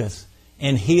Malchus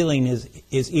and healing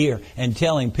his ear and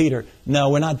telling Peter, no,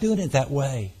 we're not doing it that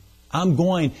way. I'm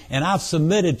going and I've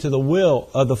submitted to the will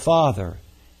of the Father.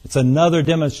 It's another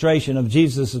demonstration of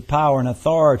Jesus' power and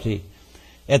authority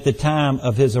at the time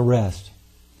of his arrest.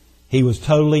 He was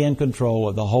totally in control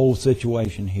of the whole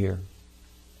situation here.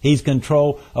 He's in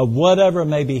control of whatever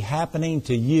may be happening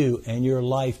to you and your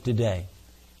life today.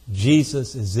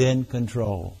 Jesus is in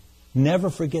control. Never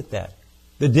forget that.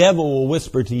 The devil will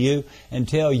whisper to you and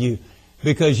tell you,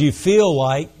 because you feel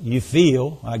like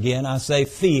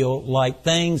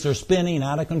things are spinning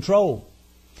out of control.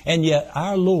 And yet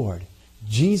our Lord,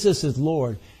 Jesus is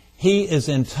Lord. He is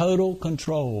in total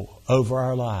control over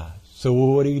our lives. So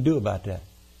what do you do about that?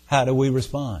 How do we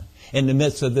respond? In the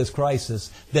midst of this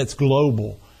crisis that's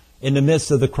global, in the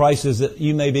midst of the crisis that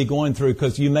you may be going through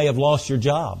because you may have lost your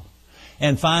job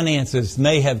and finances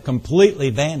may have completely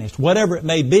vanished. Whatever it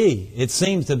may be, it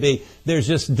seems to be, there's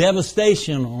just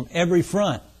devastation on every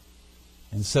front.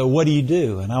 And so what do you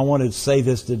do? And I wanted to say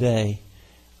this today.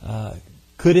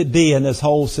 Could it be in this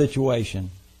whole situation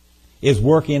is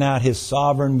working out His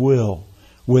sovereign will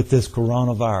with this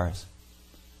coronavirus?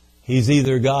 He's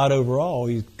either God over all,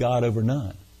 He's God over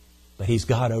none. But He's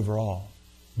God over all.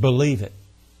 Believe it.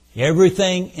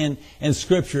 Everything in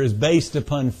Scripture is based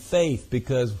upon faith,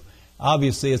 because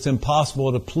obviously it's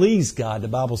impossible to please God, the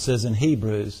Bible says in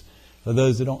Hebrews, for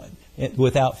those that don't,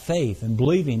 without faith and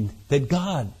believing that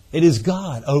God, it is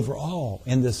God over all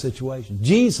in this situation.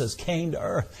 Jesus came to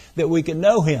earth that we can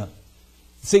know Him.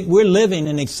 See, we're living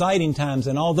in exciting times,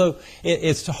 and although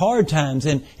it's hard times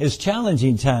and it's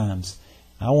challenging times,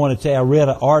 I want to tell you, I read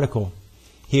an article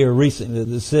here recently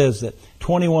that says that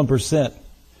 21%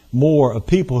 more of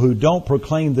people who don't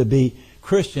proclaim to be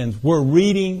Christians were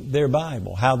reading their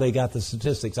Bible. How they got the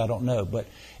statistics, I don't know. But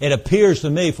it appears to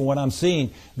me, from what I'm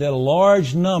seeing, that a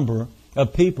large number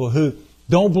of people who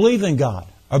don't believe in God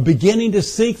are beginning to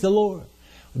seek the Lord.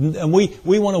 And we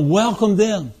want to welcome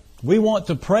them. We want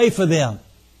to pray for them.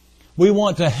 We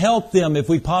want to help them if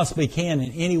we possibly can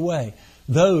in any way.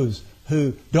 Those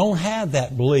who don't have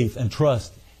that belief and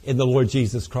trust in the Lord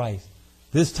Jesus Christ.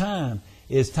 This time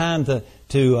is time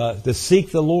to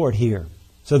seek the Lord here.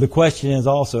 So the question is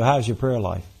also, how's your prayer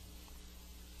life?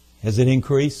 Has it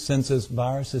increased since this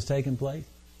virus has taken place?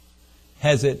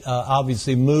 Has it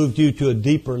obviously moved you to a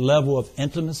deeper level of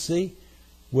intimacy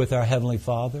with our Heavenly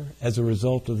Father as a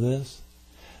result of this?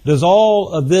 Does all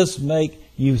of this make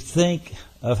you think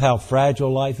of how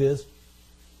fragile life is?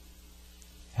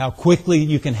 How quickly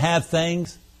you can have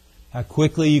things? How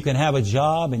quickly you can have a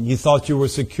job and you thought you were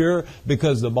secure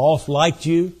because the boss liked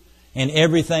you and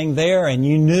everything there, and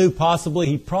you knew possibly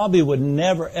he probably would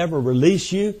never ever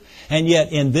release you, and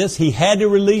yet in this he had to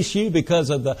release you because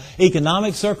of the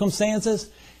economic circumstances,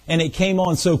 and it came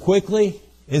on so quickly.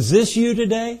 Is this you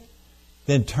today?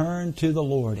 Then turn to the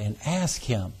Lord and ask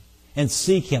Him and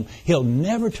seek Him. He'll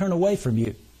never turn away from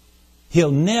you.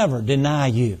 He'll never deny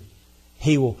you.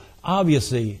 He will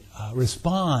obviously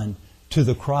respond to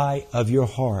the cry of your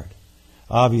heart.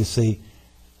 Obviously,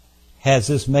 has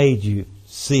this made you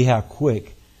see how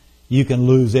quick you can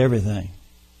lose everything?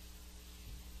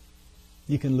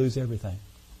 You can lose everything.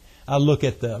 I look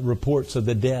at the reports of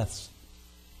the deaths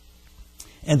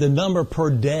and the number per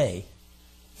day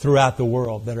throughout the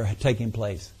world that are taking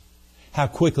place. How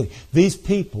quickly these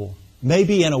people,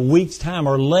 maybe in a week's time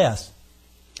or less,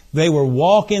 they were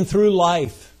walking through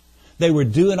life. They were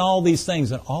doing all these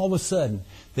things, and all of a sudden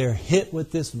they're hit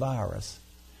with this virus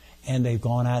and they've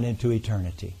gone out into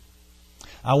eternity.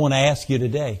 I want to ask you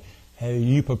today, are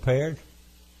you prepared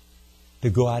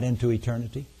to go out into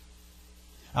eternity?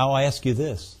 I'll ask you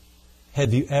this.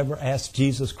 Have you ever asked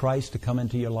Jesus Christ to come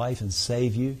into your life and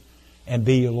save you and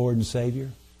be your Lord and Savior?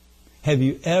 Have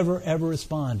you ever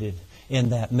responded in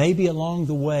that? Maybe along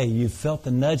the way you felt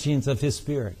the nudgings of His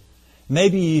Spirit.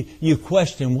 Maybe you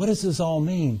question, what does this all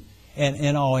mean? And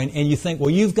you think,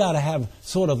 well, you've got to have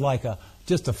sort of like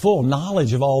just a full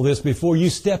knowledge of all this before you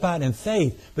step out in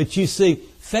faith. But you see,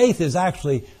 faith is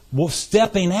actually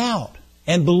stepping out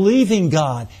and believing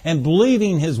God and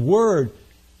believing His Word,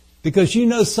 because you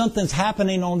know something's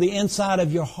happening on the inside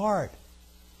of your heart.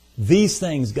 These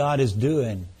things God is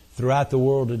doing throughout the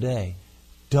world today.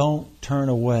 Don't turn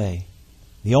away.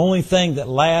 The only thing that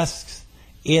lasts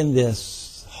in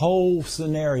this whole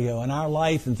scenario in our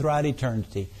life and throughout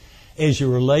eternity is your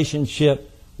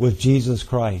relationship with Jesus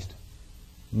Christ.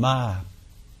 My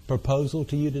proposal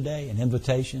to you today, an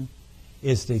invitation,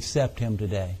 is to accept Him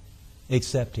today.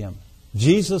 Accept Him.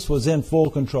 Jesus was in full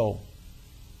control.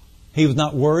 He was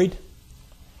not worried.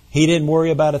 He didn't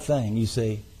worry about a thing. You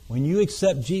see, when you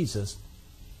accept Jesus,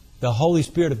 the Holy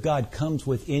Spirit of God comes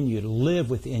within you to live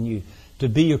within you, to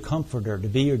be your comforter, to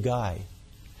be your guide.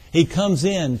 He comes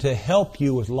in to help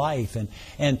you with life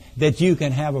and that you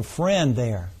can have a friend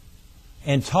there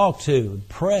and talk to,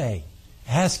 pray,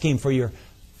 ask Him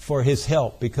for His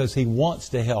help because He wants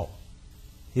to help.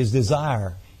 His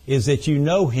desire is that you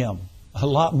know Him a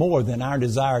lot more than our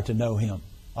desire to know Him.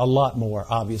 A lot more,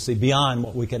 obviously, beyond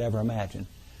what we could ever imagine.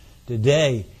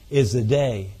 Today is the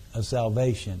day of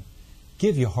salvation.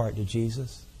 Give your heart to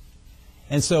Jesus.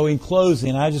 And so in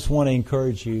closing, I just want to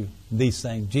encourage you these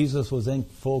things. Jesus was in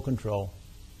full control.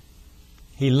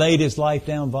 He laid His life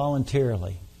down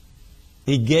voluntarily.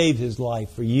 He gave His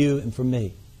life for you and for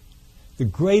me. The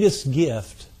greatest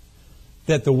gift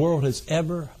that the world has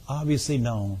ever obviously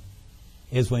known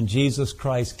is when Jesus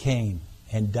Christ came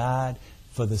and died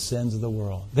for the sins of the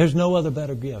world. There's no other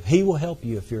better gift. He will help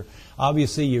you if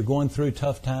you're going through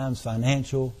tough times,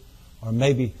 financial, or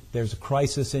maybe there's a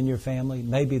crisis in your family.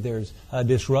 Maybe there's a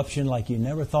disruption like you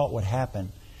never thought would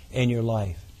happen in your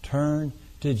life. Turn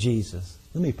to Jesus.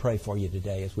 Let me pray for you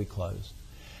today as we close.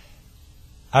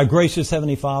 Our gracious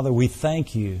Heavenly Father, we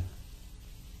thank You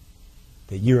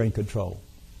that You're in control.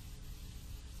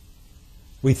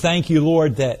 We thank You,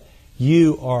 Lord, that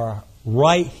You are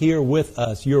right here with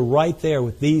us. You're right there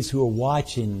with these who are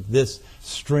watching this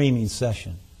streaming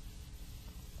session.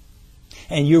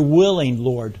 And You're willing,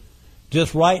 Lord,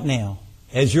 just right now,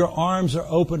 as Your arms are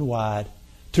open wide,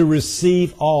 to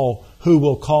receive all who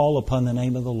will call upon the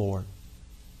name of the Lord.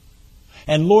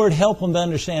 And Lord, help them to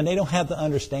understand. They don't have to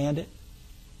understand it.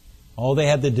 All they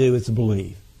have to do is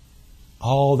believe.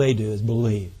 All they do is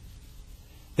believe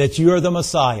that You are the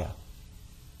Messiah,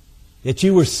 that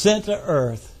You were sent to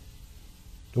earth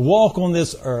to walk on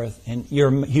this earth in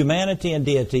Your humanity and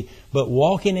deity, but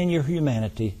walking in Your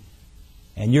humanity,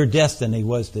 and Your destiny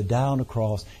was to die on the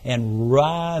cross and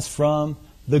rise from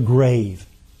the grave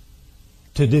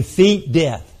to defeat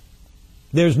death.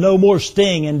 There's no more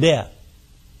sting in death.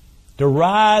 To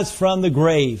rise from the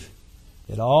grave,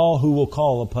 that all who will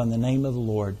call upon the name of the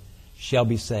Lord shall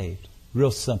be saved.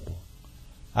 Real simple.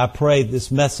 I pray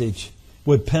this message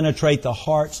would penetrate the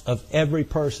hearts of every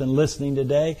person listening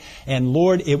today. And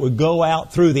Lord, it would go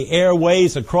out through the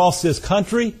airways across this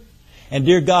country. And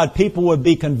dear God, people would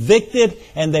be convicted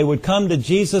and they would come to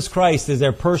Jesus Christ as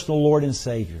their personal Lord and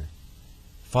Savior.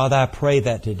 Father, I pray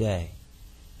that today.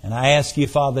 And I ask You,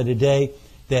 Father, today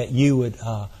that You would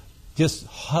just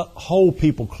hold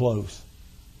people close.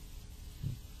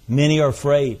 Many are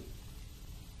afraid.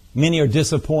 Many are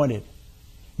disappointed.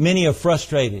 Many are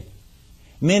frustrated.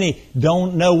 Many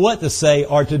don't know what to say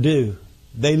or to do.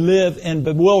 They live in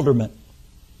bewilderment.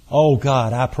 Oh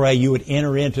God, I pray You would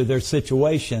enter into their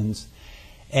situations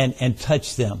and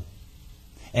touch them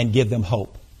and give them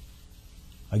hope.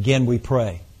 Again, we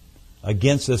pray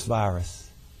against this virus.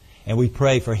 And we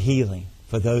pray for healing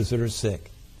for those that are sick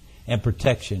and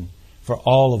protection for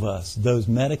all of us, those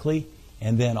medically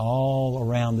and then all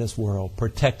around this world.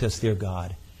 Protect us, dear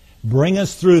God. Bring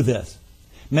us through this.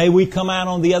 May we come out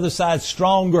on the other side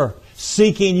stronger,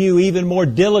 seeking You even more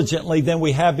diligently than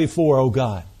we have before, oh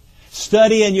God.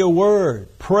 Studying Your Word,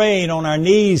 praying on our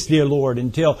knees, dear Lord,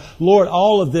 until, Lord,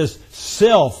 all of this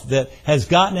self that has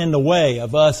gotten in the way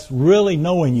of us really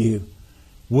knowing You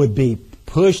would be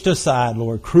pushed aside,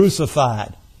 Lord,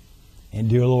 crucified. And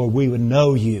dear Lord, we would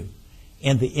know You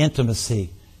in the intimacy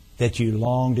that You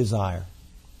long desire.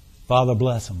 Father,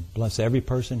 bless them. Bless every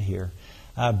person here.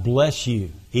 I bless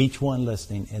You, each one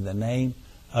listening, in the name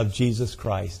of Jesus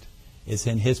Christ. It's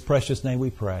in His precious name we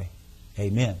pray.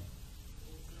 Amen.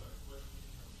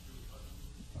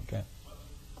 Okay.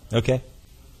 Okay.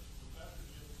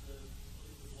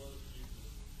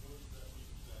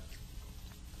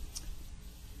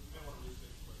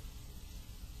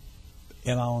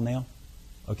 Am I on now?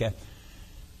 Okay.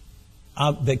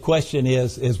 The question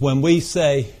is when we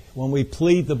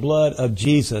plead the blood of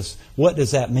Jesus, what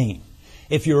does that mean?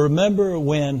 If you remember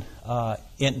when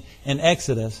in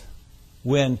Exodus,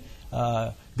 when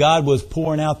God was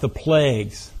pouring out the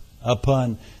plagues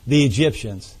upon the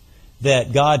Egyptians,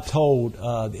 that God told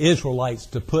the Israelites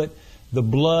to put the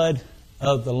blood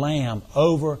of the lamb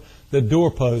over the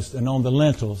doorpost and on the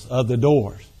lintels of the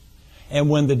doors. And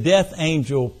when the death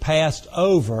angel passed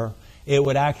over, it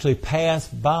would actually pass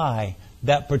by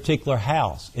that particular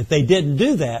house. If they didn't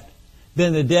do that,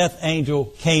 then the death angel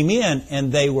came in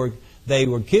and they were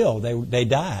killed. They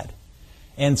died.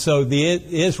 And so the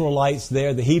Israelites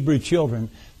there, the Hebrew children,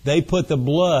 they put the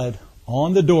blood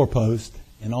on the doorpost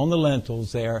and on the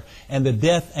lintels there, and the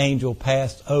death angel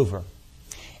passed over.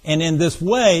 And in this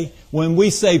way, when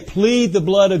we say, plead the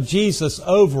blood of Jesus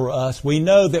over us, we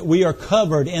know that we are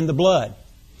covered in the blood.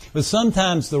 But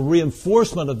sometimes the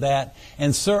reinforcement of that,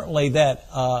 and certainly that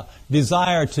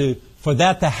desire for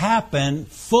that to happen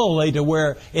fully to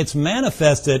where it's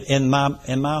manifested in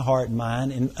my heart and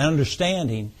mind and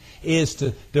understanding, is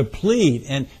to plead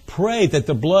and pray that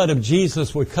the blood of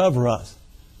Jesus would cover us,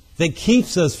 that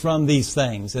keeps us from these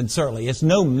things. And certainly it's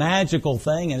no magical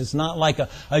thing, and it's not like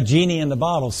a genie in the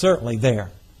bottle, certainly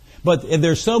there. But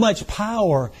there's so much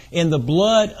power in the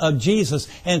blood of Jesus.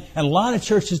 And a lot of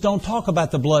churches don't talk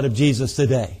about the blood of Jesus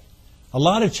today. A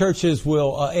lot of churches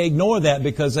will ignore that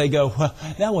because they go, well,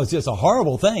 that was just a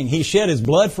horrible thing. He shed His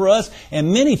blood for us.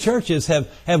 And many churches have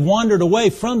wandered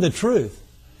away from the truth.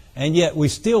 And yet we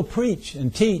still preach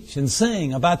and teach and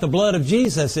sing about the blood of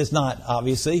Jesus. It's not,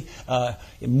 obviously,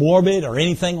 morbid or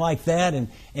anything like that.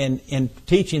 And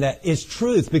teaching that is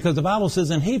truth. Because the Bible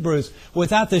says in Hebrews,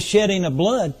 without the shedding of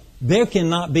blood, there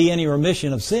cannot be any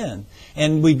remission of sin.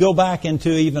 And we go back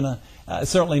into even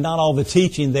certainly not all the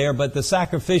teaching there, but the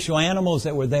sacrificial animals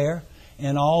that were there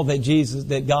and all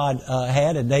that God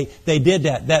had, and they did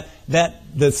that. That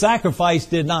the sacrifice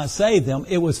did not save them.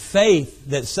 It was faith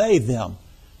that saved them.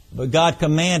 But God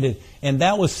commanded, and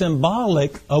that was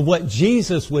symbolic of what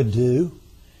Jesus would do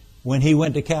when He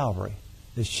went to Calvary,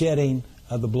 the shedding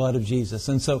of the blood of Jesus.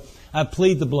 And so I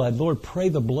plead the blood. Lord, pray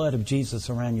the blood of Jesus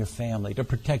around your family to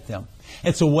protect them.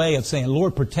 It's a way of saying,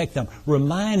 Lord, protect them,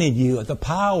 reminding you of the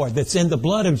power that's in the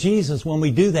blood of Jesus when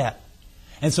we do that.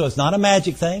 And so it's not a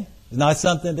magic thing. It's not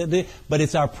something to do, but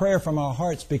it's our prayer from our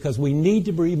hearts because we need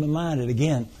to be reminded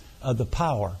again of the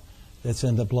power that's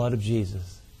in the blood of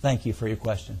Jesus. Thank you for your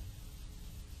question.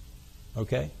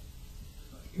 Okay?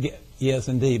 Yes,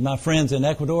 indeed. My friends in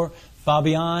Ecuador,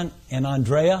 Fabian and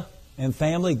Andrea and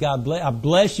family, God bless. I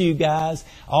bless you guys,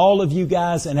 all of you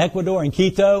guys in Ecuador and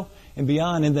Quito and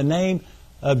beyond, in the name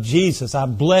of Jesus. I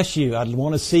bless you. I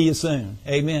want to see you soon.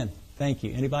 Amen. Thank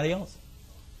you. Anybody else?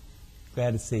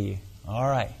 Glad to see you. All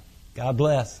right. God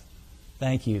bless.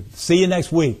 Thank you. See you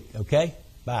next week. Okay?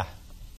 Bye.